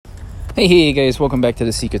Hey guys, welcome back to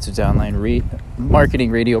the Secrets of Online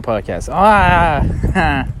Marketing Radio Podcast.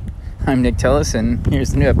 I'm Nick Tellis, and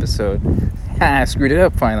here's the new episode. I screwed it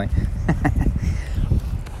up finally.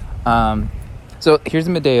 So here's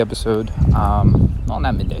the midday episode. Well,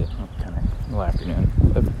 not midday, kind of middle afternoon.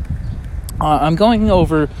 But, I'm going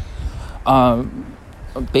over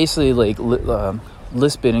basically like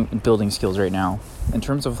list building skills right now. In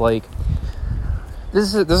terms of like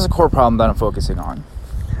this is a core problem that I'm focusing on.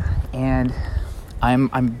 And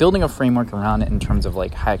I'm building a framework around it in terms of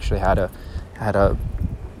like how to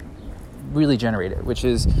really generate it, which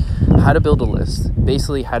is how to build a list,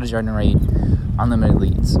 basically how to generate unlimited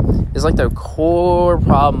leads. It's like the core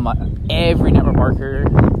problem every network marketer,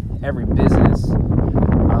 every business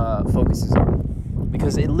focuses on,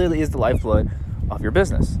 because it literally is the lifeblood of your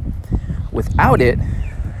business. Without it,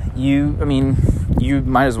 you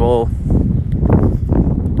might as well,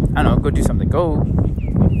 I don't know, go do something. Go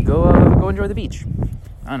enjoy the beach.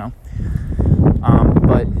 I don't know.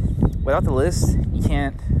 But without the list, you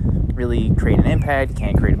can't really create an impact. You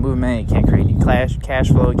can't create a movement. You can't create any cash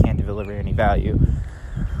flow. You can't deliver any value.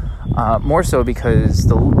 More so because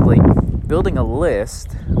building a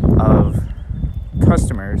list of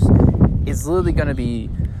customers is literally going to be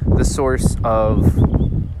the source of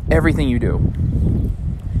everything you do.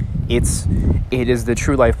 It is the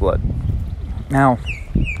true lifeblood. Now,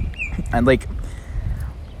 and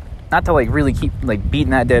not to really keep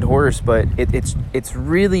beating that dead horse, but it's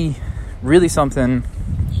really, really something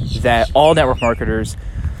that all network marketers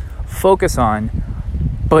focus on,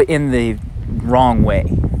 but in the wrong way.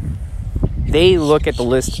 They look at the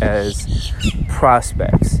list as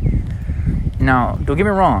prospects. Now, don't get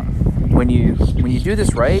me wrong. When you do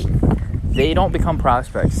this right, they don't become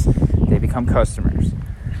prospects. They become customers.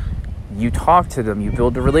 You talk to them. You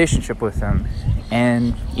build a relationship with them.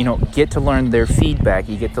 And, get to learn their feedback.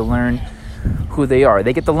 You get to learn who they are.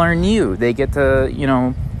 They get to learn you. They get to,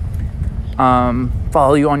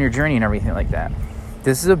 follow you on your journey and everything like that.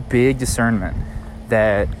 This is a big discernment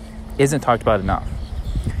that isn't talked about enough.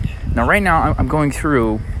 Now, right now, I'm going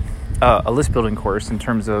through a list building course in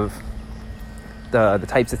terms of the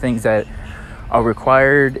types of things that are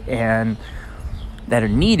required and that are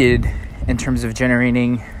needed in terms of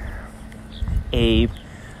generating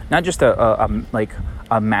not just a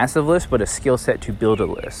massive list, but a skill set to build a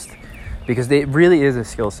list, because it really is a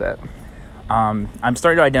skill set. I'm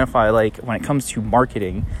starting to identify, when it comes to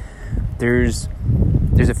marketing, there's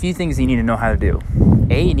a few things you need to know how to do.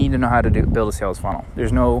 You need to know how to build a sales funnel.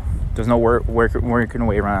 There's no working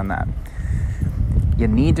way around that. You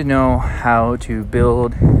need to know how to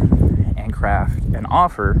build and craft an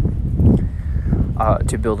offer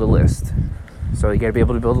to build a list. So you got to be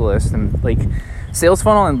able to build a list, and sales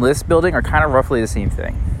funnel and list building are kind of roughly the same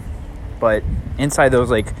thing. But inside those,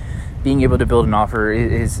 being able to build an offer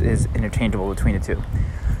is interchangeable between the two.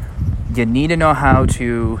 You need to know how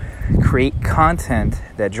to create content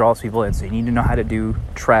that draws people in. So you need to know how to do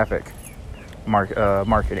traffic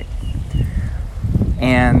marketing.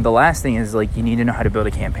 And the last thing is you need to know how to build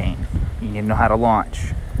a campaign. You need to know how to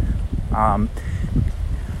launch.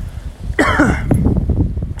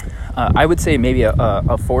 I would say maybe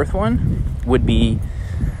a fourth one would be,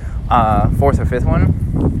 fourth or fifth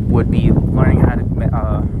one would be learning how to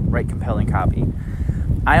write compelling copy.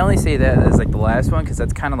 I only say that as the last one because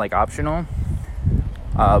that's kind of optional,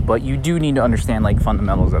 but you do need to understand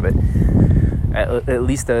fundamentals of it, at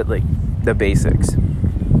least the basics.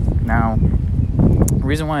 Now, the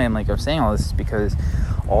reason why I'm saying all this is because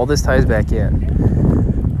all this ties back in.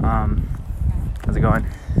 How's it going?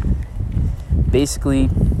 Basically,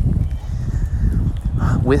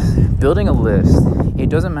 with building a list, it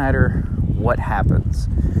doesn't matter what happens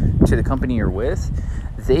to the company you're with.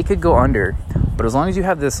 They could go under, but as long as you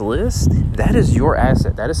have this list, that is your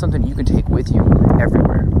asset. That is something you can take with you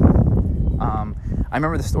everywhere. I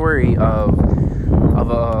remember the story of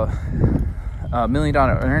a $1 million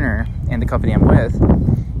earner in the company I'm with,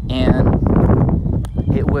 and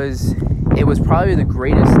it was probably the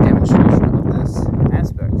greatest demonstration of this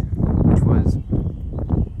aspect, which was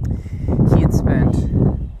he had spent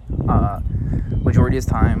majority of his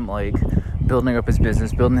time building up his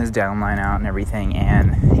business, building his downline out and everything,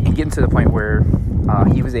 and getting to the point where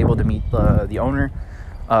he was able to meet the owner,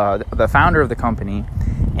 the founder of the company,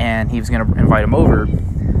 and he was going to invite him over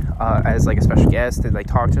as a special guest to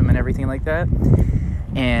talk to him and everything like that.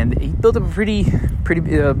 And he built up a pretty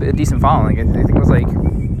decent following. I think it was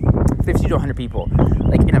 50 to 100 people,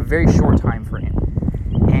 in a very short time frame,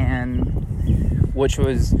 and which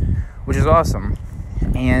is awesome.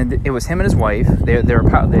 And it was him and his wife. They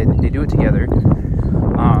do it together.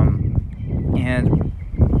 And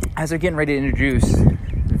as they're getting ready to introduce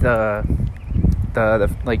the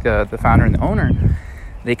founder and the owner,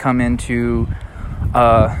 they come into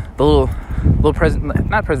the little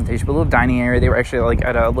not presentation, but a little dining area. They were actually like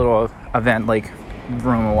at a little event like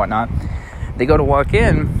room or whatnot. They go to walk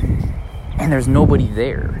in, and there's nobody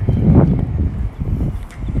there.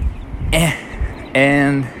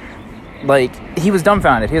 And like, he was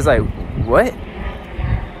dumbfounded. He was like, what?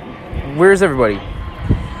 Where's everybody?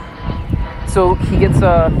 So he gets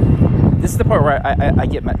this is the part where I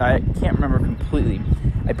can't remember completely.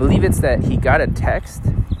 I believe it's that he got a text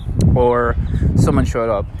or someone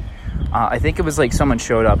showed up. I think it was like someone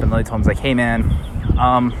showed up and they told him, like, hey man,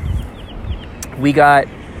 we got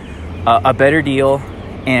a better deal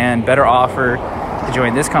and better offer to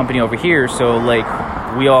join this company over here. So like,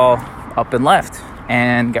 we all up and left,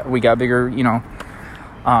 and we got bigger,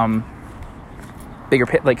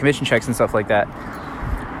 like commission checks and stuff like that.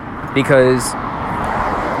 Because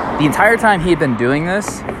the entire time he had been doing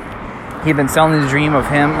this, he had been selling the dream of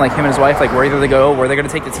him and his wife, like where they're going to go, where they're going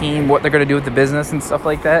to take the team, what they're going to do with the business and stuff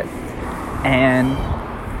like that. And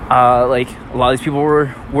like a lot of these people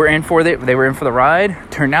were in for it. They were in for the ride.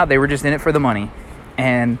 Turned out they were just in it for the money.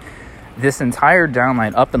 And this entire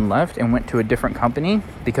downline up and left and went to a different company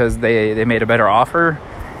because they made a better offer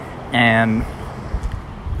and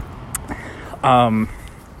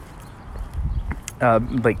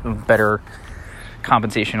like better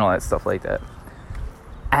compensation, all that stuff like that.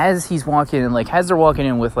 As he's walking in, as they're walking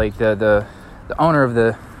in with like the owner of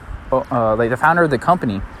the the founder of the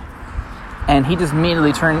company, and he just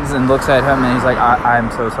immediately turns and looks at him and he's like,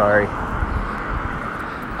 I'm so sorry.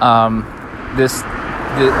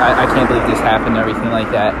 I can't believe this happened and everything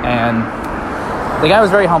like that. And the guy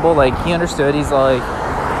was very humble. Like, he understood. He's like,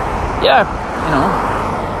 yeah,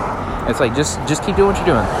 it's like, just keep doing what you're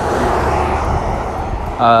doing.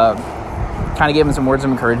 Kind of gave him some words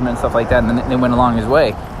of encouragement and stuff like that, and then they went along his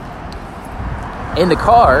way. In the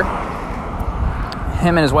car,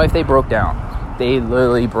 him and his wife, they broke down. They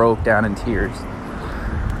literally broke down in tears.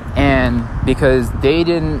 And because they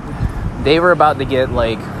were about to get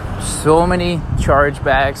like so many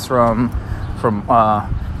chargebacks from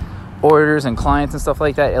orders and clients and stuff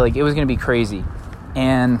like that. Like, it was going to be crazy.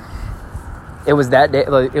 And it was that day,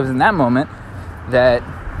 like, it was in that moment that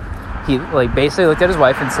he like basically looked at his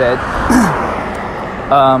wife and said,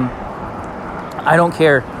 I don't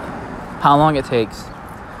care how long it takes.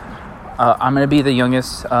 I'm going to be the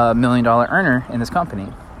youngest $1 million earner in this company.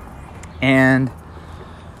 And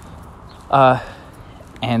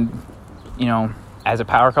as a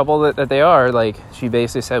power couple that they are, like, she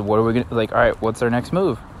basically said, what are we going to, like, all right, what's our next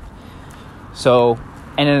move? So,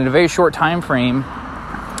 and in a very short time frame,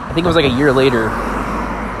 I think it was like a year later,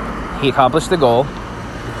 he accomplished the goal.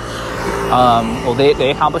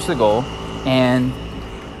 They accomplished the goal. And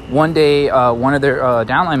one day, one of their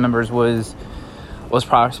downline members was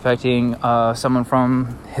prospecting someone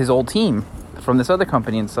from his old team, from this other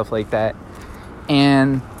company and stuff like that.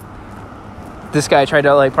 And this guy tried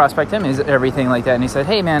to like prospect him, everything like that, and he said,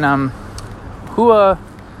 "Hey man, who's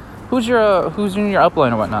in your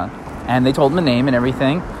upline or whatnot?" And they told him the name and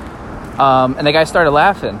everything. And the guy started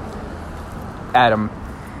laughing at him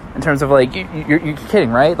in terms of like, you're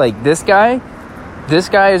kidding, right? Like, this guy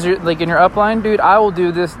is in your upline, dude. I will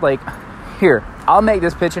do this. Like, here, I'll make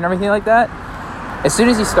this pitch and everything like that. As soon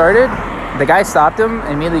as he started, the guy stopped him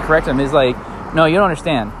and immediately corrected him. He's like, "No, you don't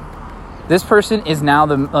understand. This person is now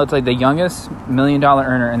the youngest $1 million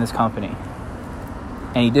earner in this company."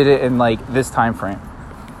 And he did it in like this time frame.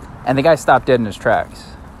 And the guy stopped dead in his tracks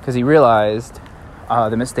because he realized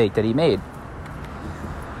the mistake that he made.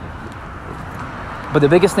 But the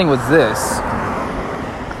biggest thing was this.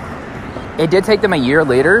 It did take them a year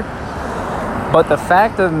later, but the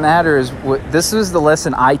fact of the matter is, this is the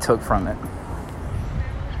lesson I took from it.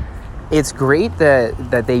 It's great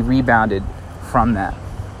that they rebounded from that.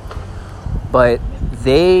 But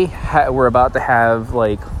they were about to have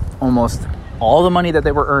like almost all the money that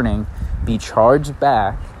they were earning be charged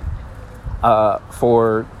back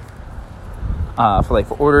for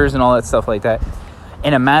orders and all that stuff like that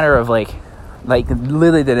in a matter of like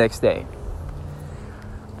literally the next day.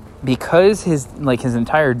 Because his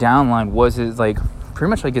entire downline was his like pretty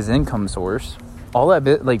much like his income source. All that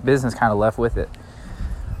business kind of left with it.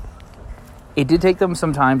 It did take them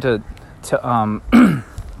some time to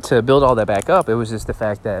build all that back up. It was just the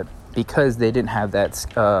fact that because they didn't have that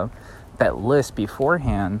list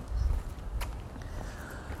beforehand,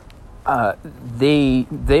 they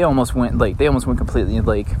almost went completely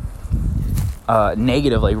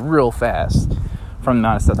negative, like real fast, from the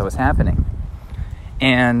amount of stuff that was happening.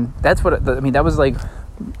 And that's what that was like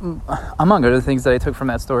among other things that I took from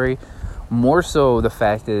that story, more so the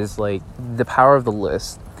fact is like the power of the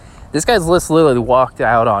list. This guy's list literally walked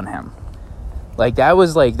out on him. Like that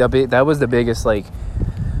was the biggest like,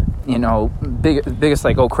 you know, biggest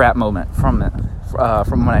like oh crap moment from it,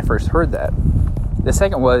 from when I first heard that. The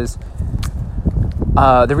second was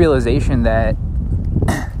the realization that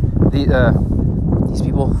these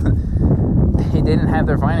people they didn't have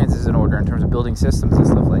their finances in order in terms of building systems and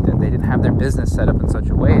stuff like that. They didn't have their business set up in such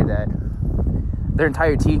a way that their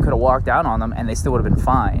entire team could have walked out on them and they still would have been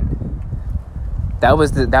fine. That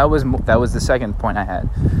was the second point I had.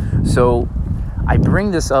 So I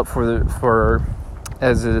bring this up for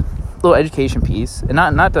as a little education piece, and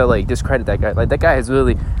not to like discredit that guy. Like that guy has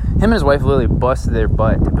literally, him and his wife literally busted their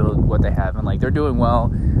butt to build what they have, and like they're doing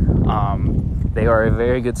well. They are a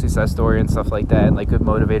very good success story and stuff like that, and like good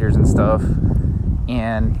motivators and stuff.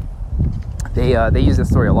 And they use this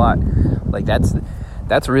story a lot. Like that's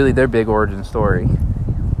really their big origin story.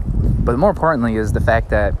 But more importantly is the fact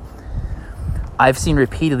that I've seen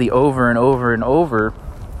repeatedly over and over and over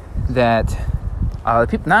that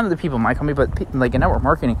people, not the people in my company, but like in network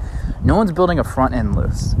marketing, no one's building a front end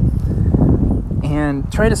list and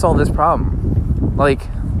trying to solve this problem. Like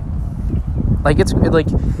it's like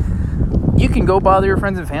you can go bother your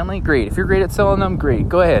friends and family. Great. If you're great at selling them, great.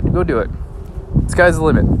 Go ahead. Go do it. Sky's the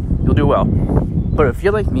limit. You'll do well. But if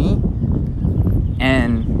you're like me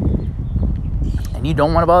and you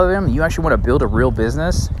don't want to bother them, you actually want to build a real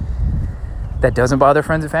business that doesn't bother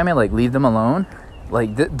friends and family, like leave them alone.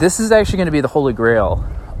 Like this is actually going to be the holy grail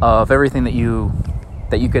of everything that you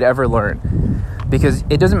could ever learn, because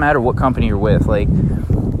it doesn't matter what company you're with. Like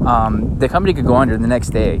the company could go under the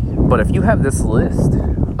next day, but if you have this list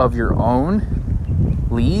of your own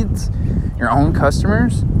leads, your own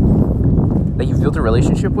customers that you've built a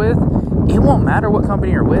relationship with, it won't matter what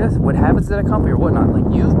company you're with, what happens at a company or whatnot.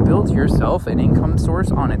 Like you've built yourself an income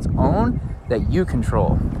source on its own that you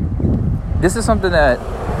control. This is something that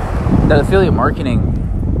affiliate marketing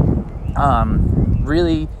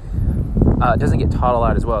really doesn't get taught a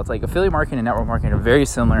lot as well. It's like affiliate marketing and network marketing are very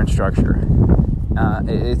similar in structure.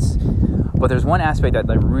 But there's one aspect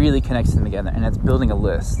that really connects them together, and that's building a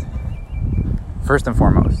list first and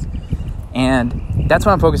foremost. And that's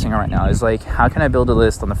what I'm focusing on right now, is like, how can I build a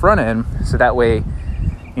list on the front end so that way,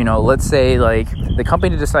 you know, let's say like the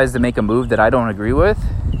company decides to make a move that I don't agree with,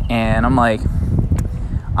 and I'm like,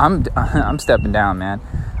 I'm stepping down, man.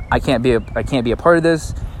 I can't be a part of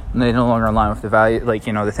this, and they no longer align with the value, like,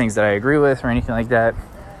 you know, the things that I agree with or anything like that.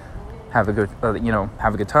 Have a good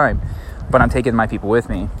time, but I'm taking my people with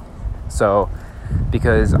me. So,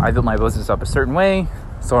 because I built my business up a certain way,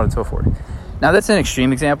 so on and so forth. Now that's an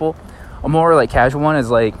extreme example. A more like casual one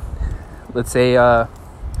is like, let's say,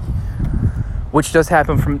 which does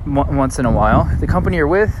happen from once in a while. The company you're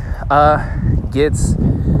with gets,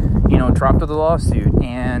 you know, dropped with a lawsuit,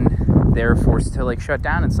 and they're forced to like shut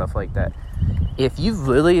down and stuff like that. If you've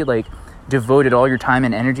really like devoted all your time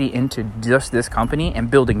and energy into just this company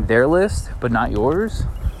and building their list, but not yours,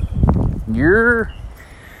 you're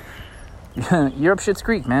up shit's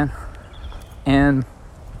creek, man. And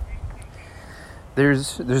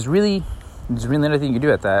there's really nothing you can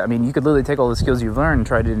do at that. I mean, you could literally take all the skills you've learned and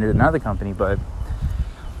try to do it in another company, but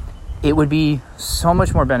it would be so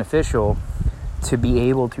much more beneficial to be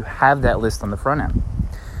able to have that list on the front end.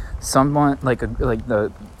 Someone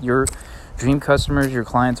your dream customers, your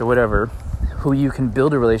clients or whatever, who you can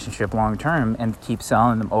build a relationship long term and keep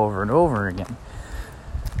selling them over and over again.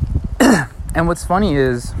 And what's funny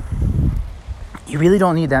is you really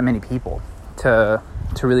don't need that many people to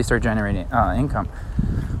really start generating income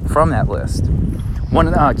from that list.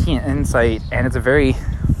 One key insight, and it's a very,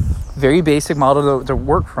 very basic model to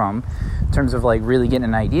work from in terms of like really getting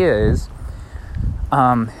an idea, is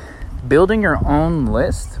building your own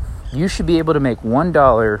list. You should be able to make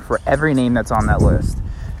 $1 for every name that's on that list.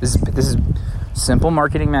 This is simple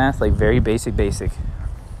marketing math, like very basic.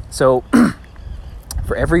 So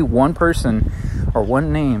for every one person or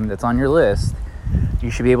one name that's on your list, you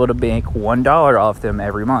should be able to make $1 off them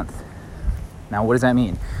every month. Now, what does that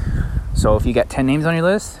mean? So if you got 10 names on your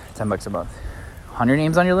list, $10 a month. 100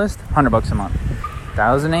 names on your list, $100 a month.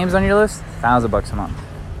 1,000 names on your list, $1,000 a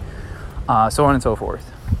month. So on and so forth.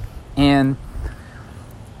 And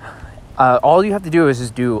all you have to do is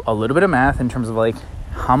just do a little bit of math in terms of like,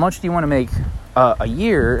 how much do you want to make a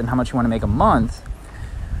year and how much you want to make a month.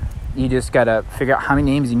 You just got to figure out how many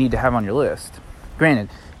names you need to have on your list. Granted,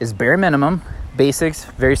 it's bare minimum, basics,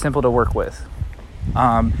 very simple to work with.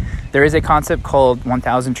 There is a concept called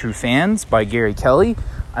 1000 True Fans by Gary Kelly.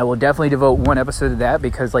 I will definitely devote one episode to that,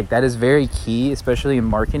 because like that is very key, especially in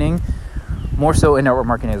marketing. more so in network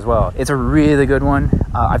marketing as well. It's a really good one.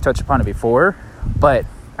 I've touched upon it before, but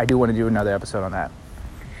I do want to do another episode on that.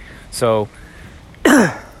 So,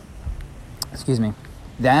 excuse me.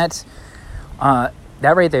 That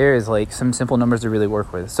right there is like some simple numbers to really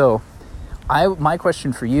work with. So, my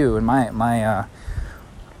question for you and my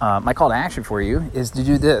call to action for you is to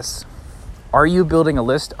do this. Are you building a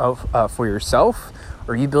list for yourself,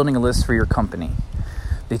 or are you building a list for your company?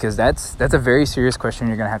 Because that's a very serious question.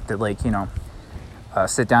 You're gonna have to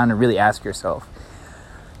sit down and really ask yourself.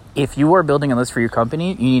 If you are building a list for your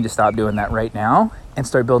company, you need to stop doing that right now and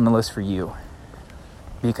start building a list for you,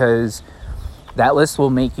 because that list will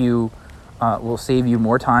make you will save you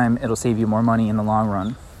more time. It'll save you more money in the long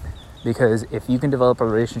run, because if you can develop a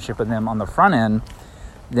relationship with them on the front end,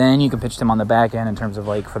 then you can pitch them on the back end in terms of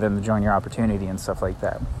like for them to join your opportunity and stuff like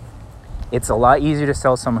that. It's a lot easier to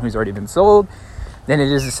sell someone who's already been sold than it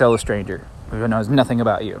is to sell a stranger who knows nothing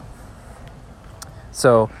about you.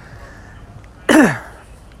 So,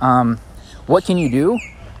 what can you do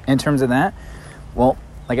in terms of that? Well,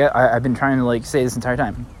 like I've been trying to like say this entire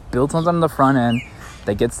time, build something on the front end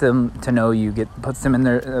that gets them to know you, puts them in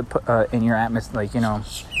their in your atmosphere, like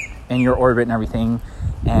in your orbit and everything,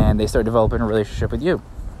 and they start developing a relationship with you.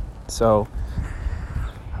 So,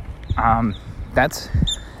 that's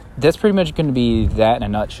pretty much going to be that in a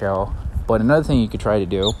nutshell. But another thing you could try to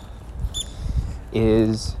do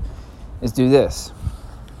is do this.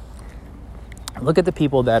 Look at the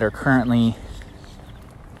people that are currently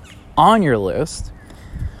on your list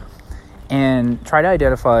and try to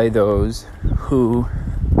identify those who,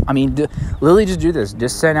 literally just do this.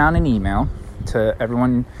 Just send out an email to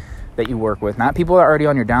everyone that you work with. Not people that are already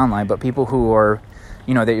on your downline, but people who are,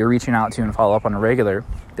 that you're reaching out to and follow up on a regular.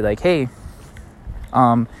 Be like, hey,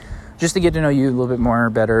 just to get to know you a little bit more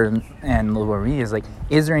better and a little more me is like,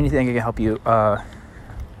 is there anything I can help you out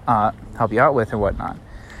with and whatnot?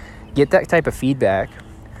 Get that type of feedback.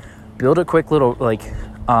 Build a quick little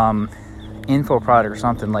info product or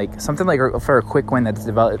something like for a quick win that's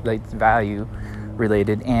developed, like value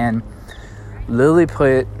related, and literally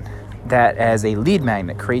put that as a lead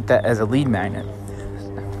magnet. Create that as a lead magnet.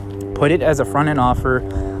 Put it as a front end offer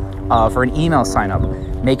for an email sign up.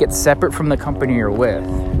 Make it separate from the company you're with,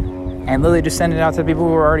 and literally just send it out to people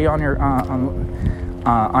who are already on your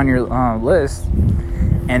list,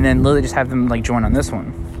 and then literally just have them like join on this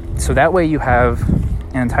one. So that way you have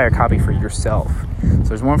an entire copy for yourself. So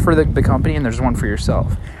there's one for the company and there's one for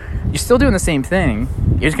yourself. You're still doing the same thing.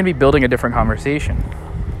 You're just going to be building a different conversation.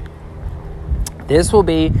 This will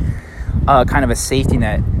be kind of a safety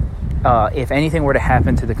net if anything were to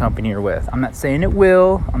happen to the company you're with. I'm not saying it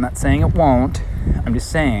will. I'm not saying it won't. I'm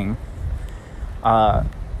just saying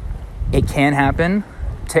it can happen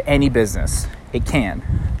to any business. It can.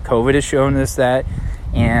 COVID has shown us that.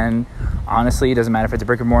 And honestly, it doesn't matter if it's a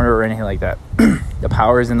brick and mortar or anything like that. The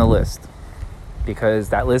power is in the list, because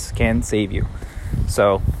that list can save you.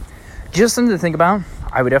 So just something to think about.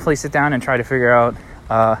 I would definitely sit down and try to figure out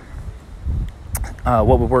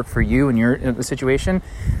what would work for you in your situation.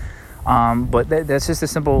 But that's just a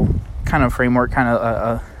simple kind of framework, kind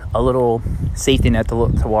of a little safety net to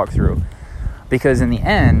walk through. Because in the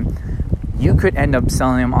end, you could end up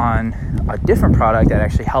selling them on a different product that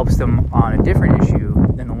actually helps them on a different issue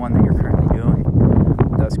than the one that you're currently doing,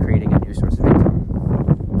 thus creating a new source of income.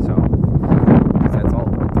 So, because that's all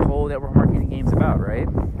what the whole network marketing game is about, right?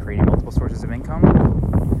 Creating multiple sources of income.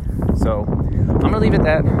 So, I'm going to leave it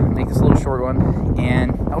at that, make this a little short one,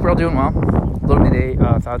 and I hope you're all doing well. Little midday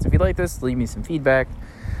thoughts. If you like this, leave me some feedback.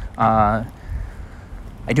 I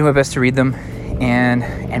do my best to read them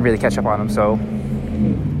and really catch up on them. So,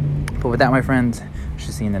 but with that, my friends, I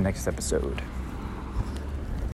should see you in the next episode.